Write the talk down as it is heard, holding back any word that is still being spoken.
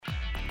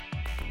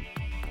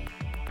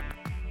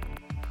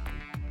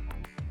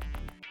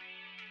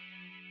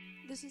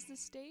This is The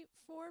State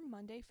for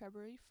Monday,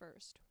 February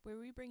 1st, where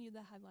we bring you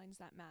the headlines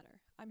that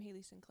matter. I'm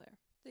Haley Sinclair.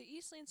 The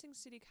East Lansing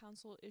City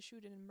Council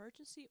issued an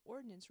emergency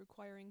ordinance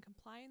requiring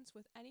compliance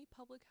with any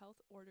public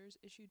health orders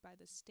issued by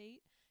the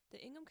state,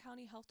 the Ingham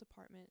County Health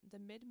Department, the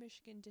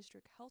Mid-Michigan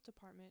District Health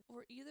Department,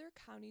 or either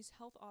county's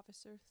health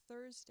officer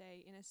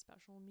Thursday in a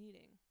special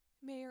meeting.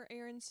 Mayor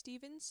Aaron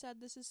Stevens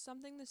said this is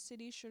something the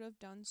city should have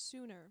done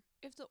sooner.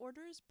 If the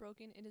order is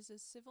broken, it is a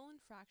civil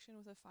infraction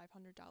with a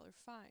 $500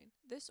 fine.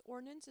 This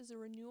ordinance is a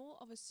renewal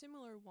of a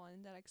similar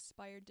one that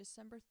expired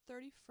December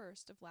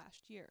 31st of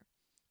last year.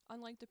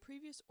 Unlike the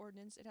previous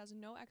ordinance, it has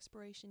no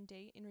expiration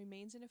date and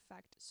remains in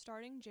effect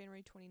starting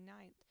January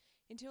 29th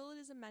until it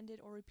is amended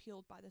or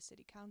repealed by the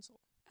City Council.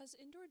 As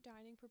indoor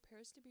dining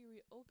prepares to be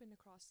reopened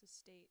across the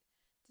state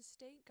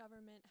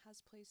government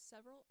has placed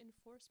several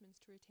enforcements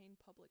to retain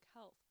public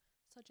health,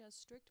 such as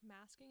strict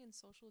masking and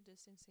social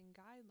distancing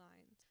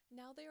guidelines.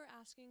 Now they are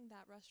asking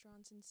that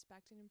restaurants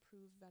inspect and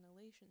improve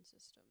ventilation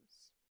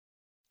systems.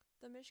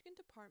 The Michigan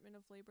Department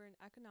of Labor and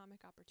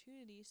Economic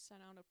Opportunity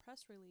sent out a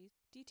press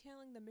release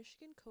detailing the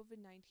Michigan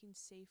COVID-19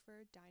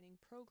 Safer Dining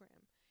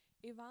Program,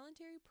 a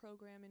voluntary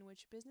program in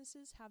which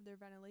businesses have their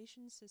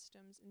ventilation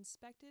systems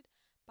inspected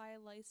by a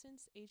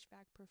licensed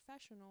HVAC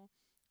professional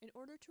in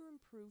order to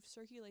improve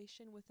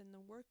circulation within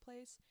the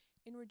workplace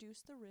and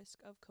reduce the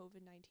risk of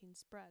COVID-19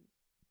 spread.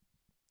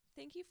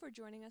 Thank you for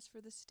joining us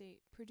for The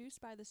State,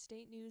 produced by the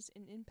State News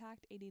and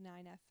Impact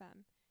 89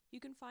 FM. You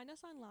can find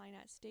us online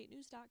at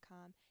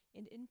statenews.com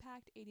and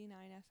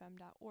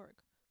impact89fm.org.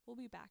 We'll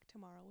be back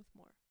tomorrow with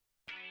more.